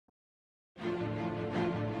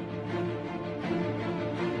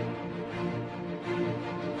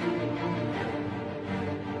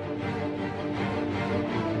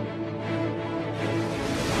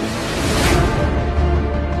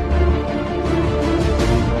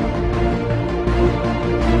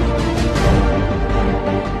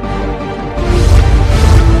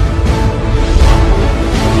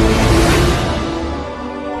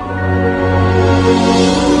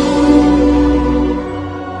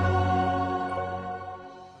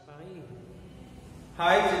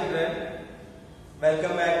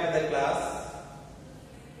Welcome back to the class.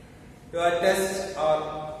 Your tests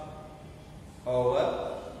are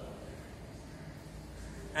over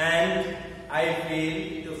and I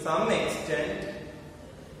feel to some extent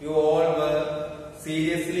you all were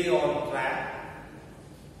seriously on track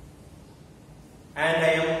and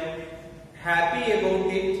I am happy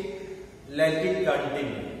about it. Let it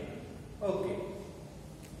continue. Okay.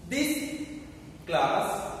 This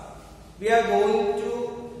class we are going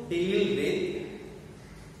to deal with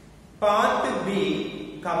Part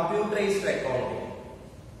B, Computerized Accounting.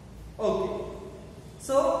 Okay.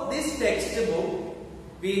 So this textbook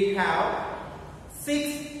we have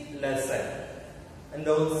 6 lessons and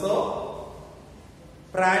also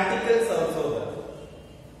practicals also there.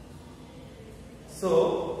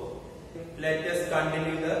 So let us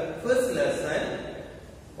continue the first lesson,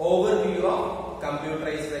 overview of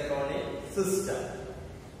computerized accounting system.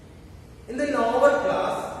 In the lower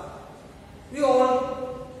class, we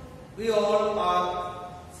all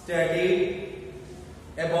are studied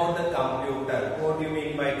about the computer. What do you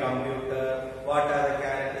mean by computer? What are the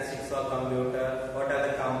characteristics of computer? What are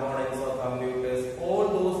the components of computers? All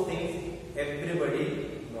those things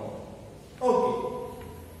everybody know. Okay.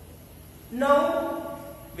 Now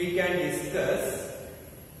we can discuss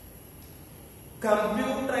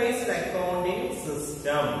computerized accounting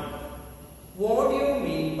system. What do you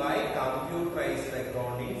mean by computerized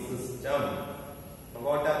accounting system?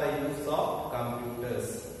 What are the use of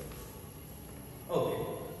computers? Okay.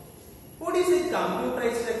 What is a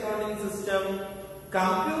computerized accounting system?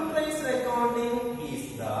 Computerized accounting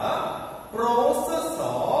is the process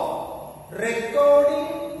of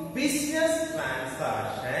recording business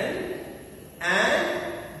transaction and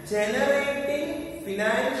generating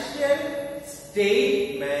financial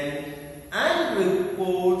statement and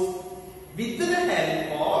reports with the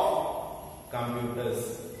help of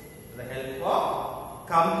computers. The help of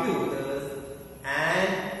computers and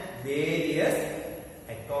various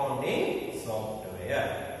accounting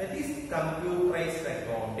software. That is computerized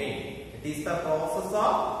accounting. It is the process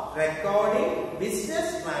of recording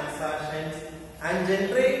business transactions and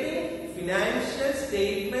generating financial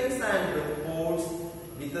statements and reports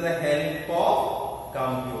with the help of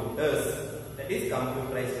computers. That is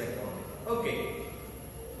computerized accounting. Okay.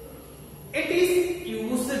 It is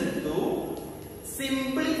used to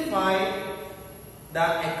simplify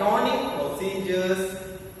the accounting procedures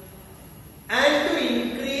and to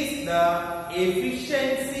increase the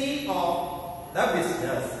efficiency of the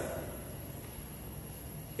business.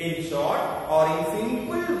 In short, or in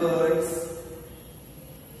simple words,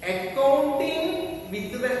 accounting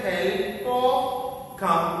with the help of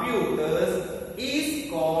computers is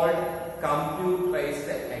called computerized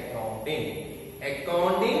accounting.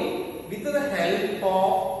 Accounting with the help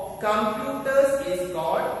of computers is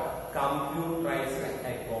called computerized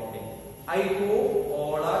accounting. I hope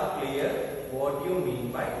all are clear what you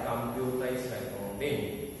mean by computerized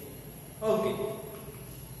accounting. Okay.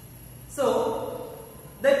 So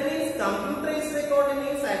that means computerized accounting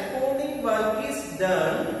means accounting work is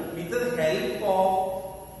done with the help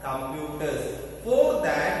of computers. For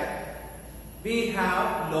that we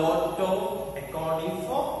have lot of accounting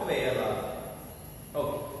software.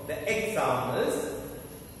 Okay. The examples: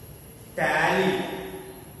 Tally,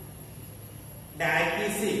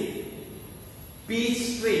 Daxi,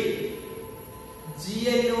 Peachtree,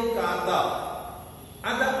 GLO Kata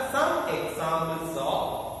are some examples of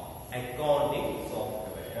accounting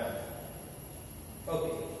software.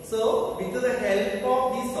 Okay. So with the help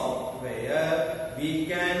of this software, we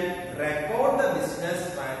can record the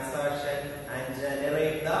business transaction and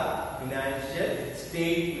generate the financial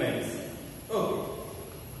statements. Okay.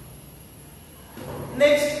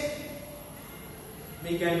 Next,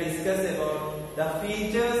 we can discuss about the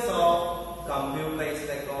features of computerized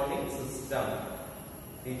accounting system.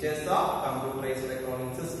 Features of computerized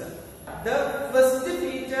accounting system. The first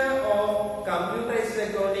feature of computerized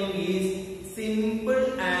accounting is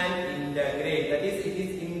simple and integrate. That is, it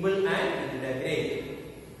is simple and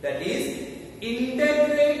integrate. That is,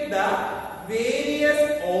 integrate the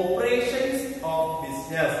various operations of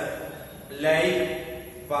business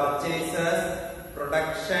like purchases,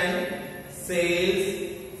 production,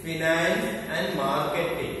 sales, finance and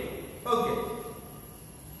marketing. Okay.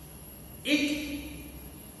 It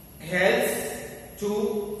helps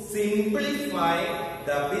to simplify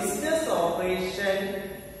the business operation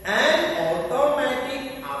and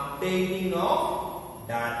automatic updating of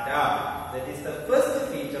data. That is the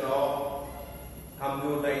first feature of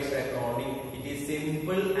computerized accounting. It is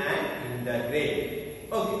simple and integrate.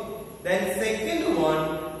 Okay. Then second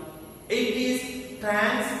one, it is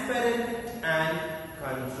transparent and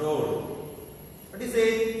controlled. What is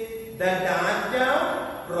it? The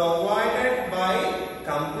data provided by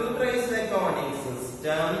computerized recording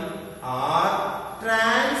system are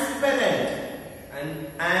transparent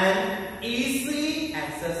and easily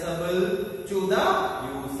accessible to the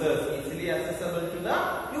users. Easily accessible to the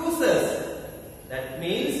users. That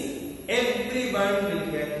means everyone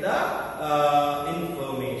will get the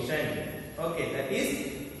information. Okay, that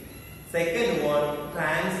is second one,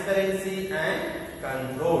 transparency and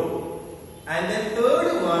control. And then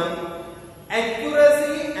third one,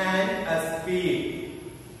 accuracy and speed.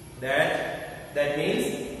 That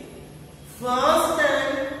means fast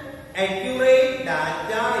and accurate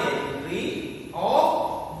data entry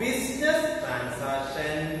of business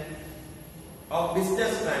transaction.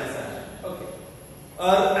 Okay.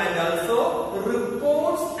 And also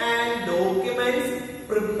reports and documents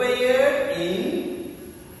prepared in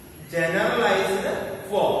generalized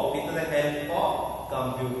form with the help of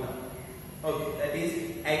computer. Okay, that is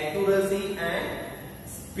accuracy and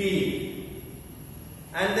speed.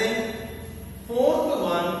 And then fourth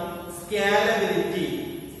one, scalability.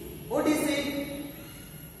 What is it?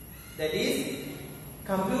 That is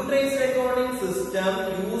computerized recording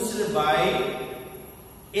system used by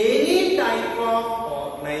any type of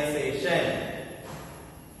organization.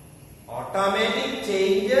 Automatic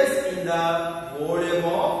changes in the volume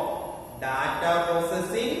of data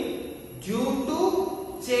processing due to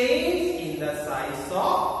change in the size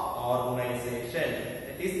of organization.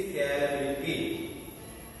 That is scalability.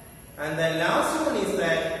 And the last one is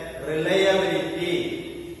that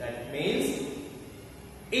reliability. That means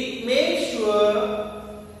it makes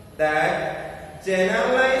sure that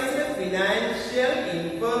generalized financial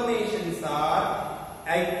information are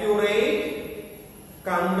accurate,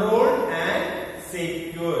 controlled and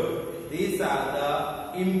secure. These are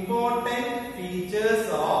the important features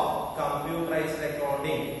of computerized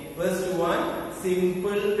recording. First one,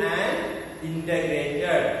 simple and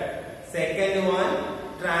integrated. Second one,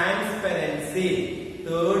 transparency.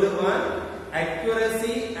 Third one,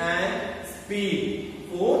 accuracy and speed.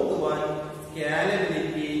 Fourth one,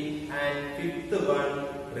 scalability. And fifth one,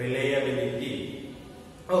 reliability.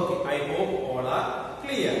 Okay, I hope all are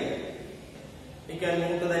clear. We can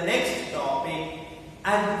move to the next topic,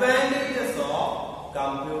 advantages of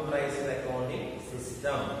computerized recording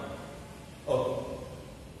system. Okay.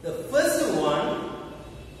 The first one,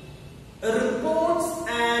 reports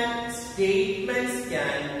and statements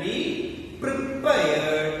can be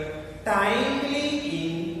prepared timely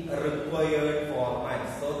in required format.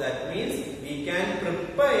 So that means we can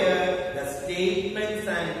prepare the statements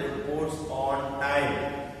and reports on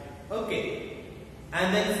time. Okay.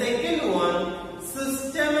 And then second one,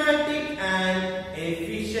 systematic and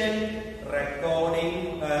efficient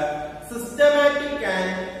recording, systematic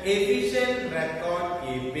and efficient record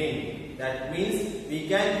keeping. That means we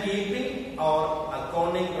can keep our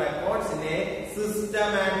accounting records in a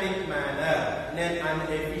systematic manner, in an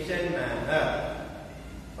efficient manner.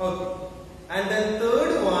 Okay. And then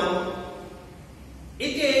third one,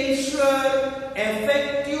 it ensures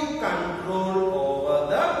effective control over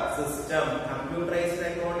the system. Computerized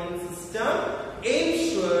recording system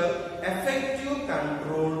ensure effective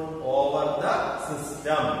control over the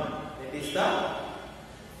system. That is the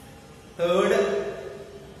third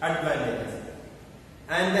advantage.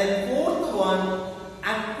 And then fourth one,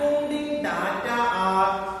 accounting data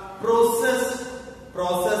are processed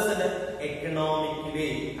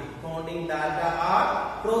economically. Accounting data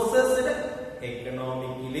are processed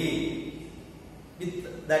economically.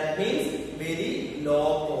 That means very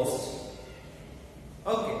low cost.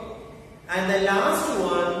 Okay. And the last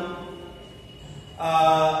one,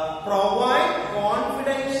 provide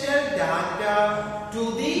confidential data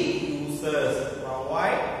to the users.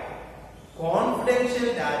 Provide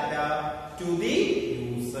confidential data to the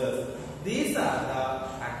users. These are the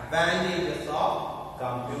advantages of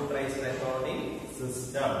computerized recording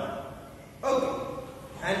system. Okay.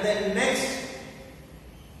 And then next,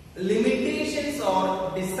 limitations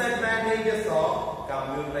or disadvantages of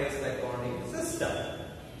computerized recording system.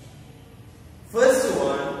 First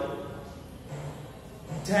one,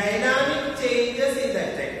 dynamic changes in the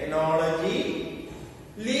technology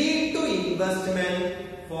lead to investment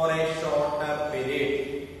for a shorter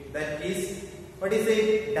period. That is, what is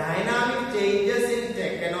it? Dynamic changes in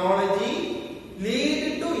technology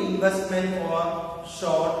lead to investment for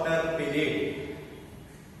shorter period.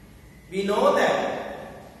 We know that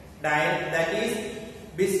is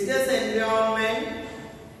business environment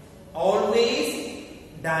always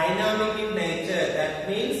dynamic in nature. That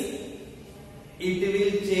means it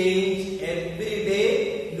will change every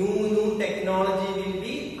day. New technology will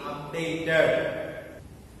be updated.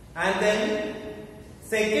 And then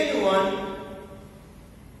Second one,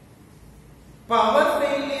 power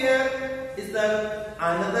failure is the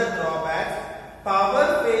another drawback.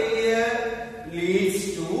 Power failure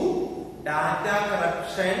leads to data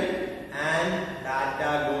corruption and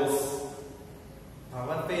data loss.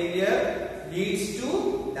 Power failure leads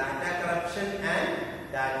to data corruption and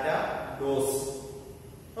data loss.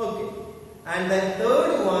 Okay. And the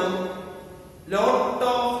third one, lot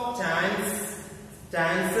of chances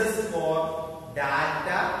for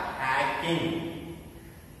data hacking.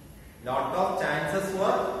 Lot of chances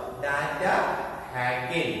for data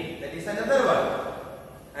hacking. That is another one.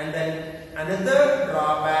 And then another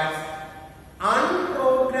drawback,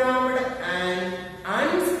 unprogrammed and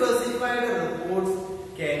unspecified reports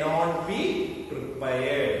cannot be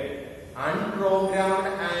prepared.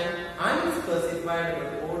 Unprogrammed and unspecified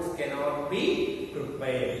reports cannot be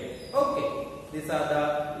prepared. Okay, these are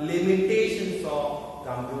the limitations of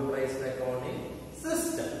computerized accounting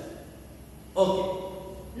system. Okay,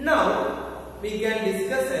 now we can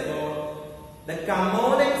discuss about the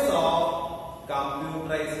components of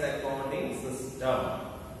computerized accounting system.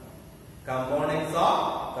 Components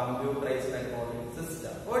of computerized accounting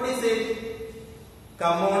system. What is it?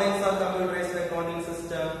 Components of computerized accounting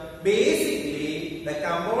system. Basically, the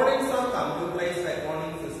components of computerized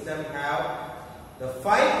accounting system have the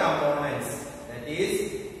 5 components. That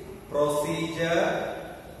is procedure,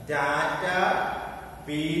 data,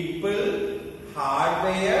 people,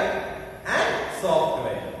 hardware and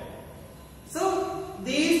software. So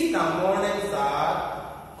these components are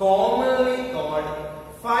commonly called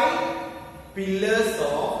 5 pillars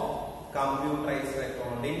of computerized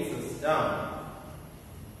accounting system.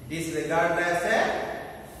 It is regarded as a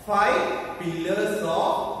 5 pillars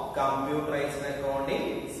of computerized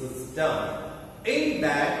accounting system. In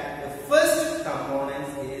that, the first component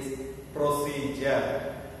is procedure.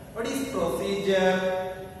 What is procedure?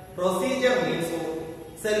 Procedure means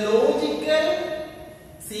it's a logical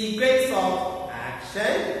sequence of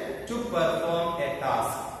action to perform a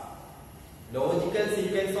task. Logical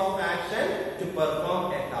sequence of action to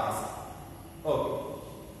perform a task. Okay.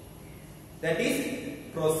 That is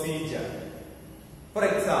procedure. For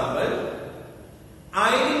example,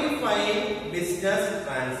 identifying business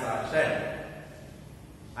transaction.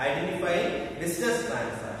 Identifying business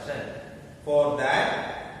transaction. For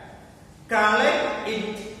that, collect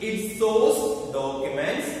its source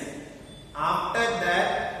documents. After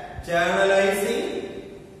that,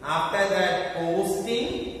 journalizing. After that,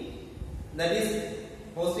 posting. That is,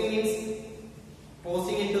 posting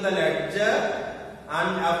into the ledger.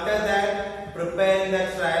 And after that, preparing the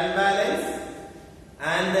trial balance.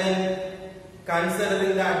 And then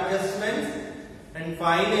considering the adjustments. And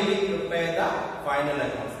finally, prepare the final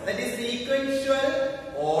accounts. That is sequential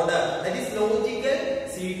order. That is logical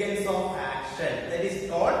sequence of action. That is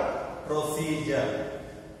called procedure.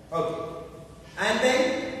 Okay. And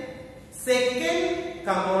then second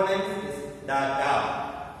component is data.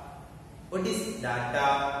 What is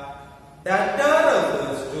data? Data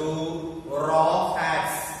refers to raw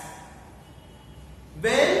facts.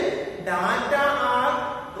 When data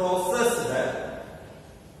are processed,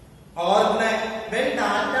 when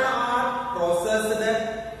data are processed,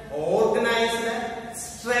 organized,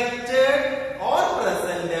 structured or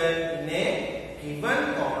presented in a given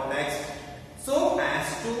context so as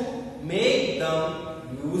to make them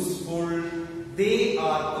useful, they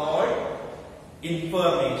are called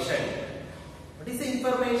information. What is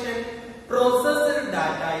information? Processed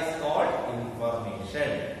data is called information.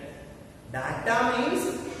 Data means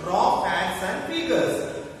raw facts and figures.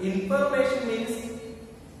 Information means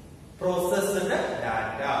processed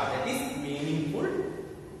data. That is meaningful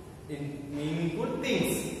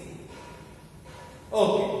things.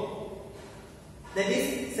 Okay. That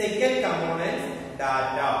is second component,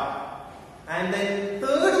 data. And then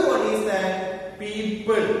third one is that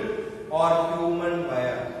people or human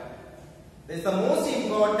wire. This is the most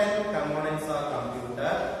important components of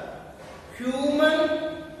computer. Human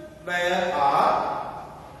wire are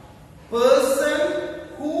person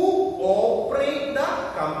who operate the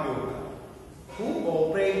computer.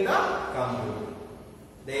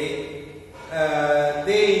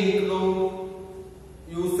 They include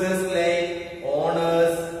users like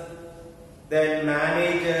owners, then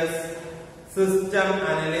managers, system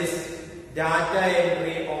analysts, data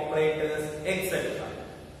entry operators, etc.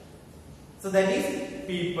 So that is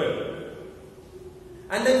people.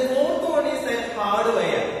 And then fourth one is the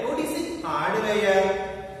hardware. What is it?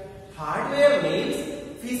 Hardware. Hardware means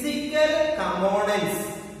physical components.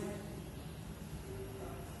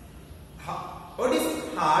 What is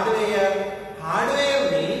hardware?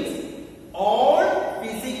 Hardware means all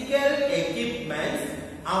physical equipments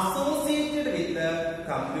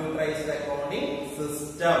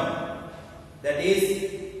system. That is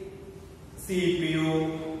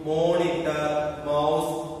CPU, monitor,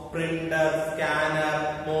 mouse, printer,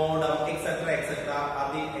 scanner, modem, etc.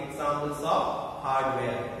 are the examples of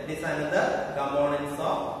hardware. That is another components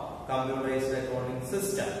of computerized recording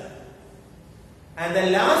system. And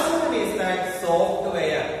the last one is that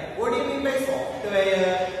software. What do you mean by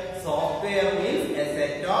software? Software means a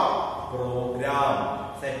set of program.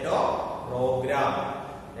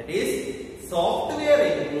 That is, software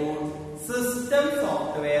includes system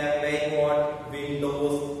software like what?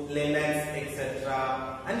 Windows, Linux,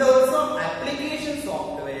 etc. And also application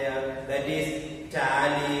software, that is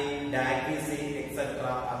Tally, DACIC, etc.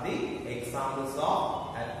 are the examples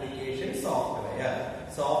of application software.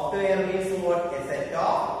 Software means what? A set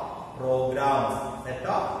of programs. Set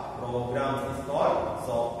of programs is called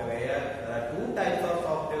software. There are two types of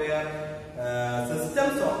software.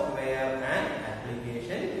 System software and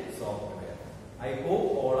application software. I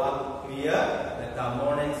hope all are clear the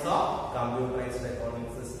components of computerized recording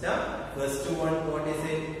system. First one, what is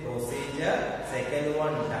it? Procedure. Second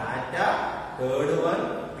one, data. Third one,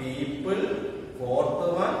 people.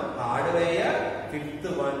 Fourth one, hardware.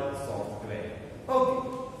 Fifth one, software. Okay.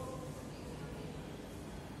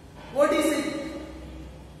 What is it?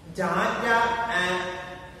 Data. And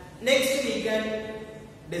next we can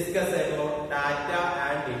discuss about data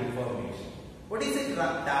and information. What is it?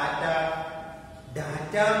 Data.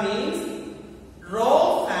 Data means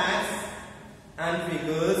raw facts and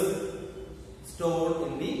figures stored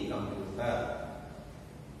in the computer.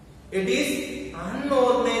 It is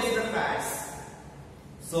unorganized facts,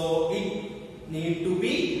 so it need to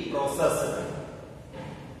be processed.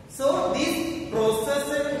 So this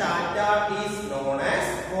processed data is known as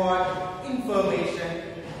what? Information.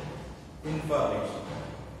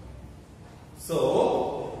 So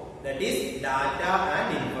that is data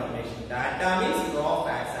and information. Data means raw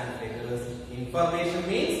facts and figures. Information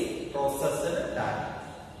means processed data.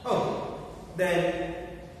 Okay. Then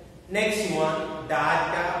next one,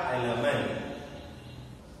 data element.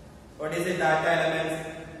 What is the data elements?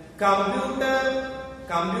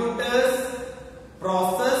 Computers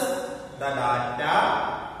process the data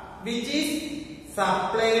which is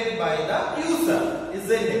supplied by the user,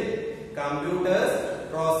 isn't it? Computers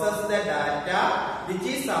process the data which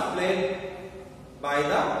is supplied by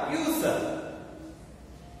the user.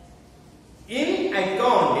 In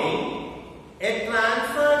accounting, a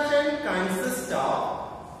transaction consists of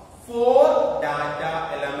 4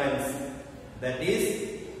 data elements. That is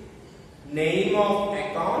name of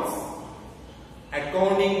accounts,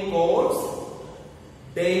 accounting codes,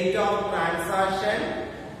 date of transaction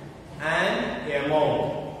and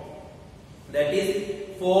amount. That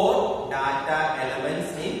is 4 data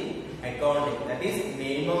elements in accounting. That is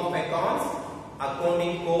name of accounts,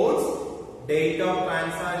 accounting codes, date of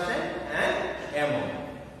transaction and amount.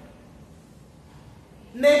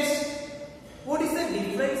 Next, what is the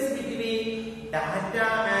difference between data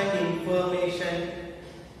and information?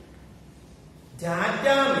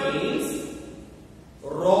 Data means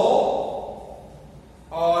raw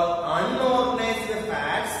or unorganized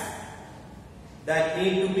facts that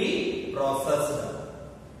need to be processed.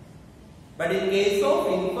 But in case of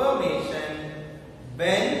information,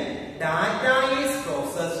 when data is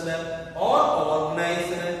processed or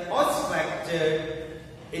organized or structured,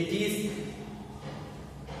 it is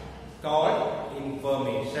called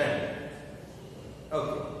information.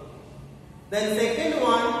 Okay. Then second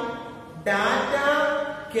one,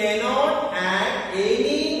 data cannot add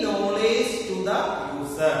any knowledge to the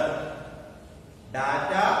user.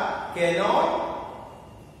 Data cannot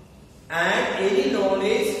add any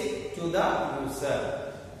knowledge to the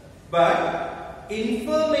user. But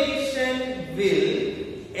information will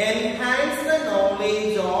enhance the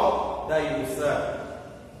knowledge of the user.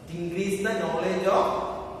 Increase the knowledge of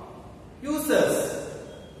users.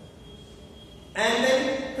 And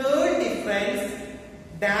then third difference,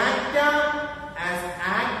 data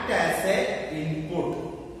act as an input.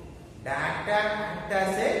 Data act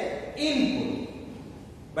as an input.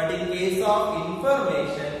 But in case of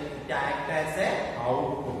information, it acts as an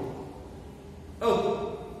output. Okay.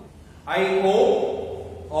 I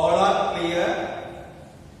hope all are clear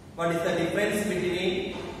what is the difference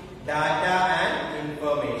between data and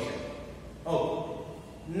information. Okay.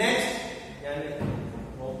 Next,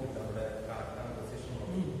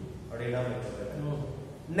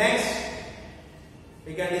 next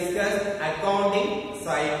we can discuss accounting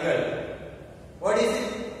cycle. What is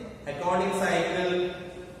it? Accounting cycle.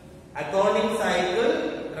 Accounting cycle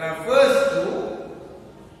refers to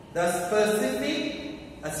the specific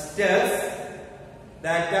steps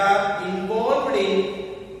that are involved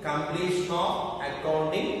in completion of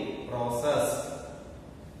accounting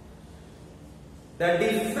the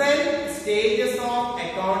different stages of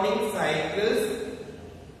accounting cycles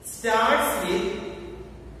starts with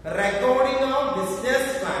recording of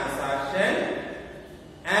business transaction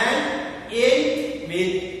and end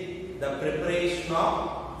with the preparation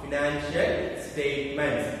of financial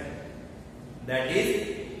statements. That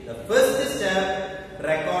is the first step,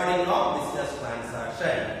 recording of business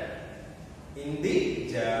transaction in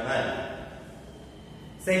the journal.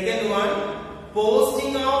 Second one,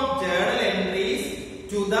 posting of journal entries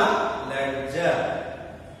to the ledger.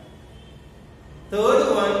 Third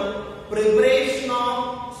one, preparation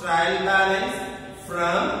of trial balance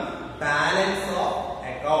from balance of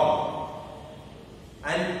account.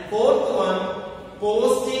 And fourth one,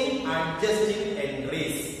 posting adjusting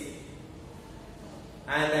entries.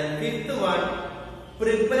 And then fifth one,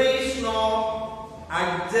 preparation of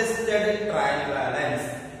adjusted trial balance.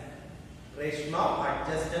 Preparation of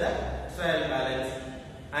adjusted trial balance.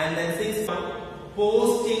 And then sixth one,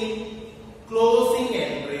 posting closing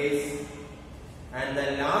entries. And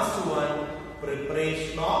the last one,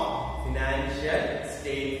 preparation of financial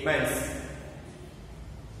statements.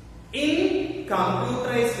 In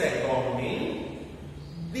computerized accounting,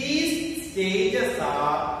 these stages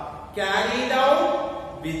are carried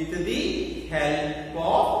out with the help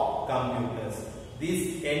of computers.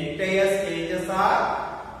 These entire stages are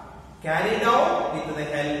carried out with the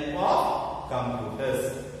help of computers.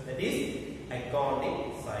 That is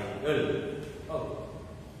accounting cycle. Okay.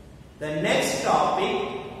 The next topic,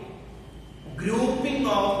 grouping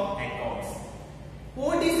of accounts.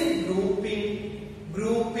 What is a grouping?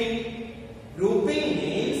 Grouping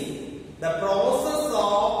means the process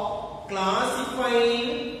of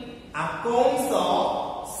classifying accounts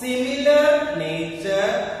of similar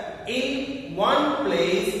nature in one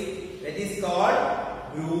place. That is called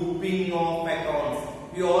grouping of accounts.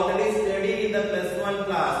 We already studied in the +1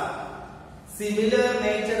 class. Similar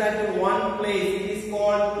nature at one place, it is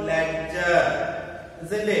called ledger,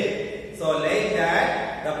 isn't it? So like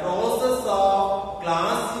that, the process of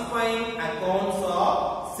classifying accounts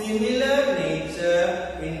of similar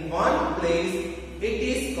nature in one place, it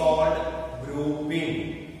is called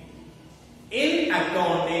grouping. In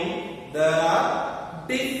accounting, there are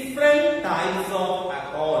different types of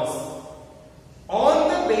accounts. On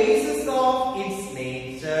the basis of its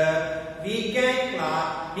nature, we can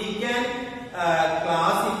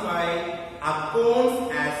classify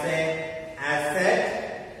accounts as a asset,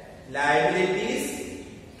 liabilities,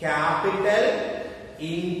 capital,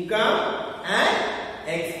 income and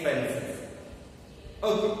expenses.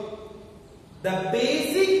 Okay. The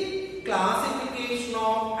basic classification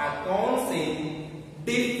of accounts in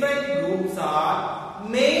different groups are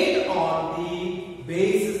made on the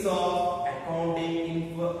basis of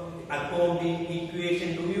accounting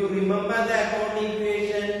equation. Do you remember the accounting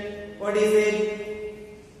equation? What is it?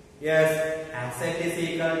 Yes, asset is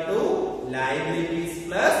equal to liabilities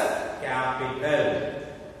plus capital.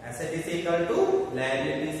 Asset is equal to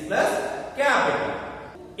liabilities plus capital.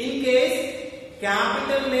 In case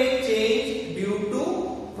capital may change due to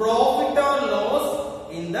profit or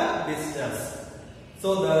loss in the business.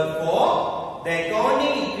 So therefore, the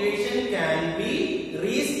accounting equation can be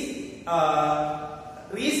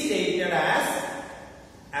restated as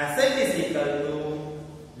asset is equal to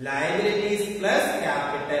liabilities plus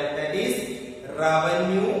capital, that is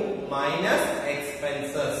revenue minus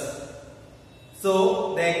expenses.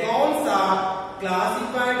 So the accounts are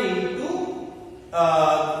classified into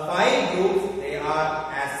 5 groups. They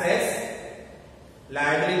are assets,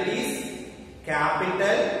 liabilities,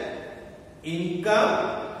 capital, income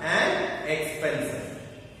and expenses.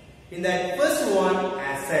 In that first one,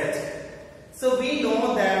 asset. So we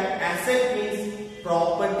know that asset means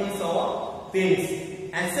properties or things.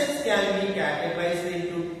 Assets can be categorized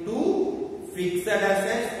into 2, fixed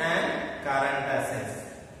assets and current assets.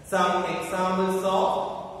 Some examples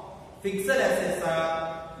of fixed assets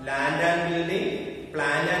are land and building,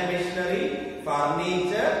 plant and machinery,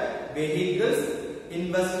 furniture, vehicles,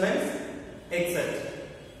 investments, etc.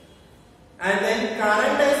 And then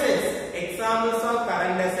current assets, examples of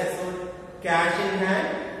current assets, so cash in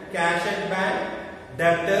hand, cash at bank,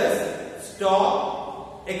 debtors,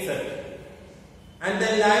 stock, etc. And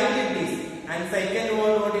then liabilities, and second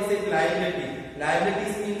one, what is it? Liability.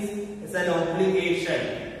 Liabilities means it's an obligation.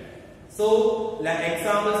 So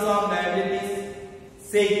examples of liabilities: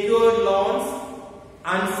 secured loans,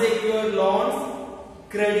 unsecured loans,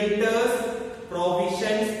 creditors,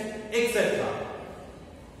 provisions, etc.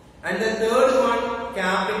 And the third one,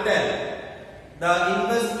 capital. The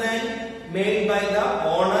investment made by the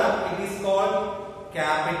owner, it is called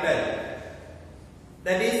capital.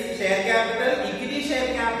 That is share capital, equity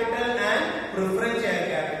share capital and preferred share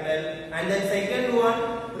capital, and then second one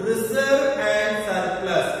reserve and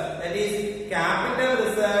surplus, that is capital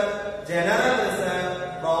reserve, general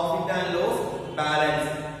reserve, profit and loss balance,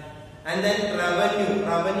 and then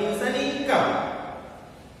revenues and income,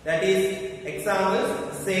 that is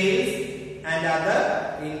examples sales and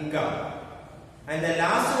other income, and the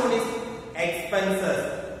last one is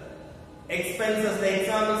expenses. The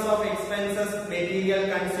examples of expenses: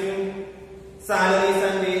 material consumed, salaries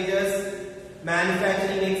and wages,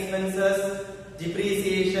 manufacturing expenses,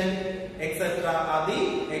 depreciation, etc. are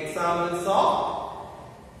the examples of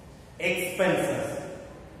expenses.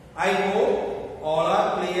 I hope all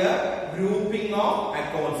are clear. Grouping of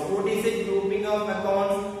accounts. What is it? Grouping of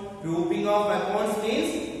accounts. Grouping of accounts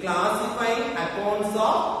means classifying accounts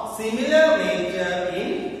of similar nature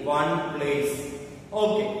in one place.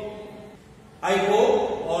 Okay. I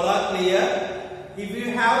hope all are clear. If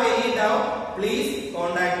you have any doubt, please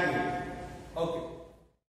contact me.